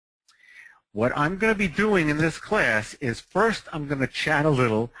What I'm going to be doing in this class is first I'm going to chat a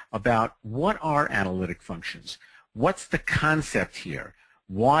little about what are analytic functions. What's the concept here?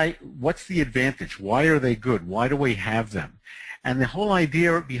 What's the advantage? Why are they good? Why do we have them? And the whole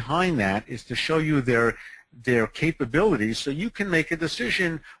idea behind that is to show you their capabilities so you can make a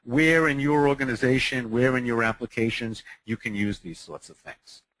decision where in your organization, where in your applications you can use these sorts of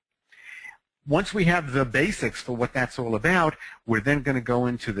things. Once we have the basics for what that's all about, we're then going to go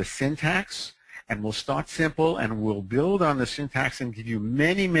into the syntax, and we'll start simple and we'll build on the syntax and give you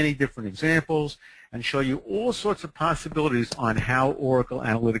many, many different examples and show you all sorts of possibilities on how Oracle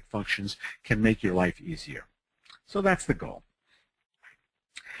Analytic Functions can make your life easier. So that's the goal.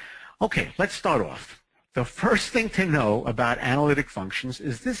 Okay, let's start off. The first thing to know about analytic functions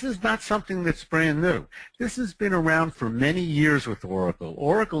is this is not something that's brand new. This has been around for many years with Oracle.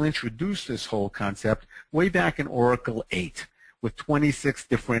 Oracle introduced this whole concept way back in Oracle 8 with 26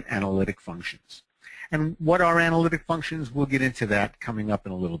 different analytic functions. And what are analytic functions? We'll get into that coming up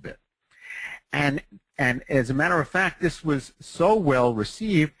in a little bit. And as a matter of fact, this was so well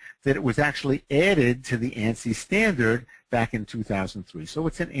received that it was actually added to the ANSI standard back in 2003. So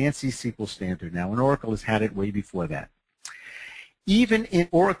it's an ANSI SQL standard now, and Oracle has had it way before that. Even in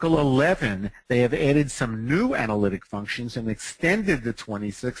Oracle 11, they have added some new analytic functions and extended the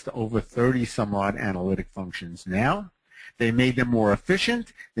 26 to over 30 some odd analytic functions now. They made them more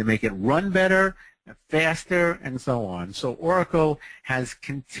efficient, they make it run better, faster, and so on. So Oracle has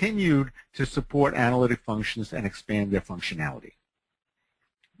continued to support analytic functions and expand their functionality.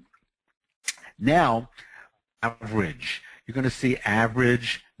 Now, average. You're going to see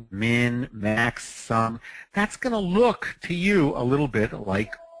average, min, max, sum. That's going to look to you a little bit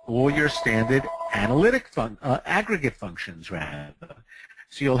like all your standard analytic aggregate functions, rather.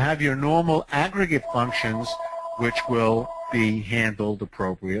 So you'll have your normal aggregate functions, which will be handled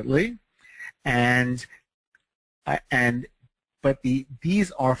appropriately. These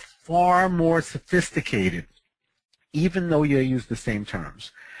are far more sophisticated, even though you use the same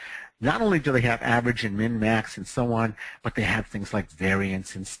terms. Not only do they have average and min, max, and so on, but they have things like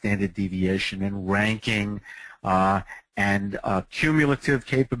variance and standard deviation and ranking and cumulative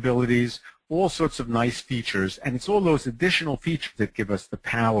capabilities, all sorts of nice features. And it's all those additional features that give us the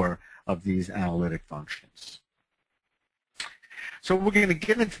power of these analytic functions. So we're going to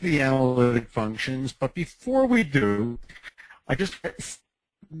get into the analytic functions, but before we do, I just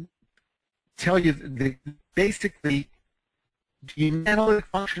tell you that basically, do you need analytic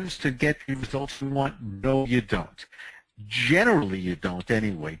functions to get the results you want? No, you don't. Generally, you don't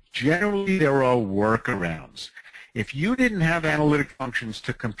anyway. Generally, there are workarounds. If you didn't have analytic functions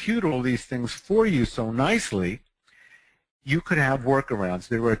to compute all these things for you so nicely, you could have workarounds.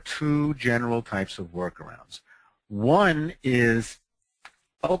 There are two general types of workarounds. One is,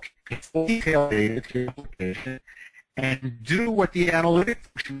 okay, detail data to your application and do what the analytic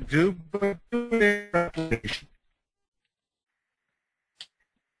function do, but do it in your application.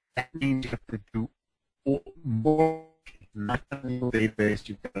 That means you have to do more, not on your database.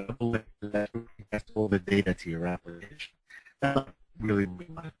 You've got to double it, all the data to your application. That's not really what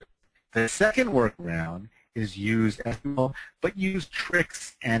we want to do. The second workaround is use SQL, but use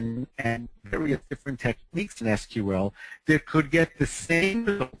tricks and various different techniques in SQL that could get the same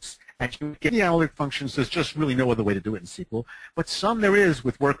results as you get the analytic functions. There's just really no other way to do it in SQL, but some there is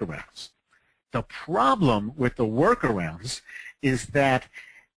with workarounds. The problem with the workarounds is that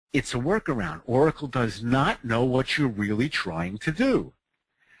it's a workaround. Oracle does not know what you're really trying to do.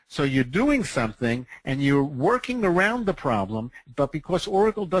 So you're doing something and you're working around the problem, but because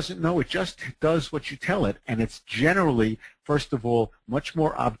Oracle doesn't know, it just does what you tell it, and it's generally, first of all, much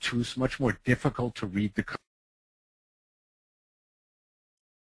more obtuse, much more difficult to read the code.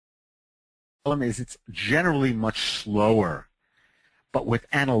 The problem is it's generally much slower. But with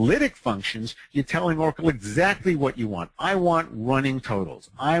analytic functions, you're telling Oracle exactly what you want. I want running totals.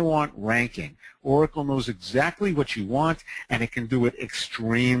 I want ranking. Oracle knows exactly what you want, and it can do it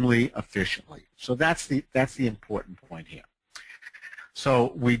extremely efficiently. So that's the important point here.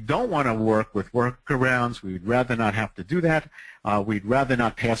 So we don't want to work with workarounds. We'd rather not have to do that. We'd rather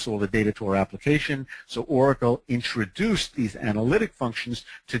not pass all the data to our application. So Oracle introduced these analytic functions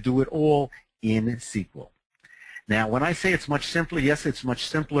to do it all in SQL. Now, when I say it's much simpler, yes, it's much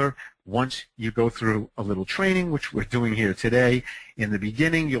simpler once you go through a little training, which we're doing here today. In the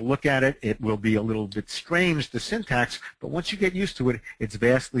beginning, you'll look at it. It will be a little bit strange, the syntax, but once you get used to it, it's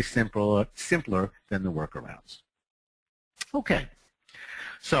vastly simpler than the workarounds. Okay,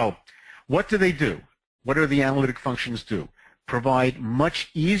 so what do they do? What do the analytic functions do? Provide much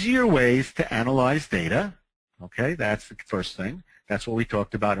easier ways to analyze data. Okay, that's the first thing. That's what we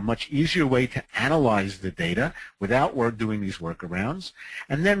talked about, a much easier way to analyze the data without doing these workarounds.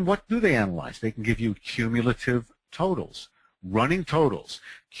 And then what do they analyze? They can give you cumulative totals, running totals,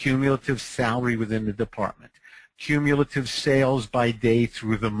 cumulative salary within the department, cumulative sales by day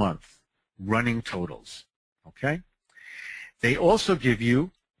through the month, running totals, okay? They also give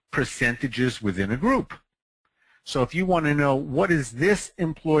you percentages within a group. So if you want to know what is this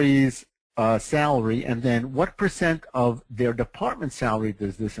employee's salary, and then what percent of their department salary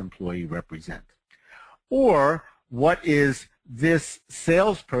does this employee represent? Or what is this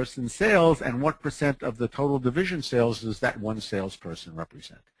salesperson's sales, and what percent of the total division sales does that one salesperson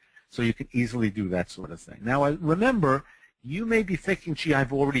represent? So you can easily do that sort of thing. Now remember, you may be thinking, gee,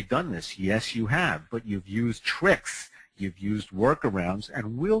 I've already done this. Yes, you have, but you've used tricks, you've used workarounds,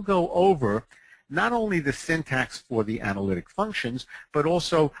 and we'll go over not only the syntax for the analytic functions, but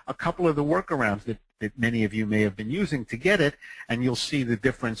also a couple of the workarounds that many of you may have been using to get it, and you'll see the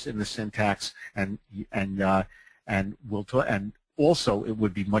difference in the syntax, and also it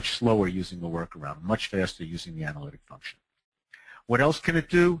would be much slower using the workaround, much faster using the analytic function. What else can it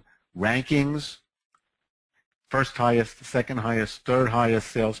do? Rankings, first highest, second highest, third highest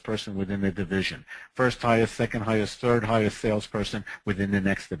salesperson within the division, first highest, second highest, third highest salesperson within the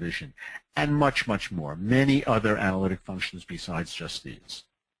next division, and much, much more. Many other analytic functions besides just these.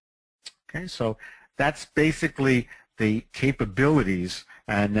 Okay, so that's basically the capabilities,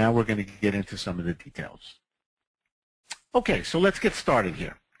 and now we're going to get into some of the details. Okay, so let's get started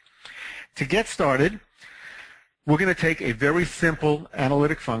here. To get started, we're going to take a very simple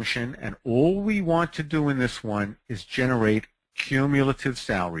analytic function, and all we want to do in this one is generate cumulative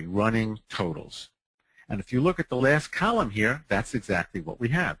salary, running totals. And if you look at the last column here, that's exactly what we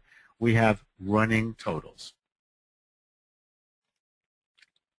have. We have running totals.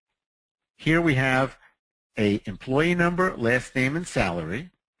 Here we have an employee number, last name, and salary.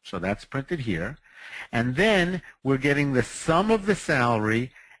 So that's printed here. And then we're getting the sum of the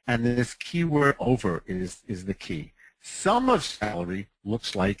salary, and this keyword over is the key. Sum of salary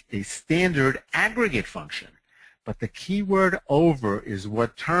looks like a standard aggregate function, but the keyword over is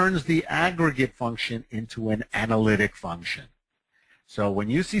what turns the aggregate function into an analytic function. So when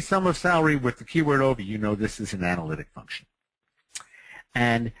you see sum of salary with the keyword over, you know this is an analytic function.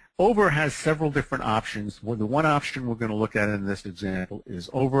 And over has several different options. Well, the one option we're going to look at in this example is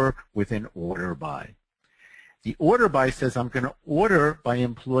over with an order by. The order by says I'm going to order by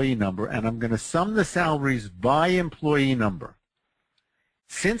employee number, and I'm going to sum the salaries by employee number.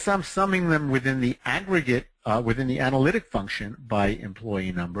 Since I'm summing them within the aggregate, within the analytic function by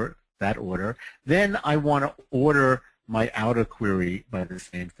employee number, that order, then I want to order my outer query by the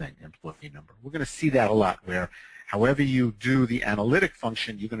same thing, employee number. We're going to see that a lot, where however you do the analytic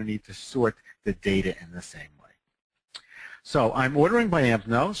function, you're going to need to sort the data in the same way. So I'm ordering by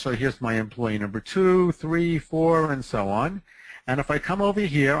EMPNO, so here's my employee number 2, 3, 4, and so on. And if I come over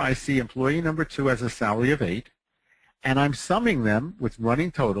here, I see employee number 2 has a salary of 8, and I'm summing them with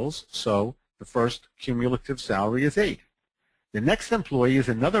running totals, so the first cumulative salary is 8. The next employee is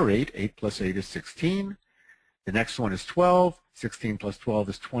another 8, 8 plus 8 is 16. The next one is 12, 16 plus 12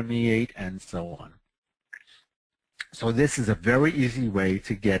 is 28, and so on. So this is a very easy way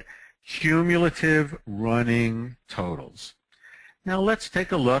to get cumulative running totals. Now let's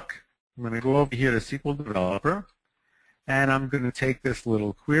take a look. I'm going to go over here to SQL Developer, and I'm going to take this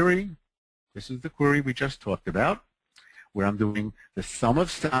little query. This is the query we just talked about, where I'm doing the sum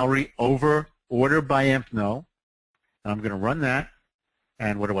of salary over order by EMPNO. And I'm going to run that,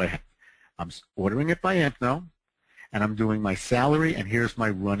 and what do I have? I'm ordering it by EMPNO, and I'm doing my salary, and here's my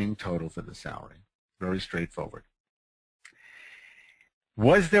running total for the salary. Very straightforward.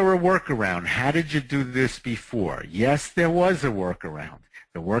 Was there a workaround? How did you do this before? Yes, there was a workaround.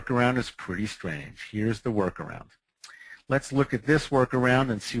 The workaround is pretty strange. Here's the workaround. Let's look at this workaround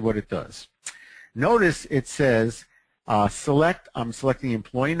and see what it does. Notice it says I'm selecting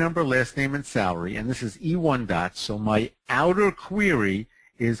employee number, last name, and salary, and this is E1 dot, so my outer query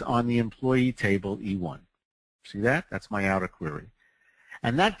is on the employee table E1. See that? That's my outer query.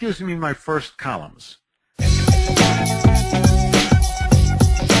 And that gives me my first columns.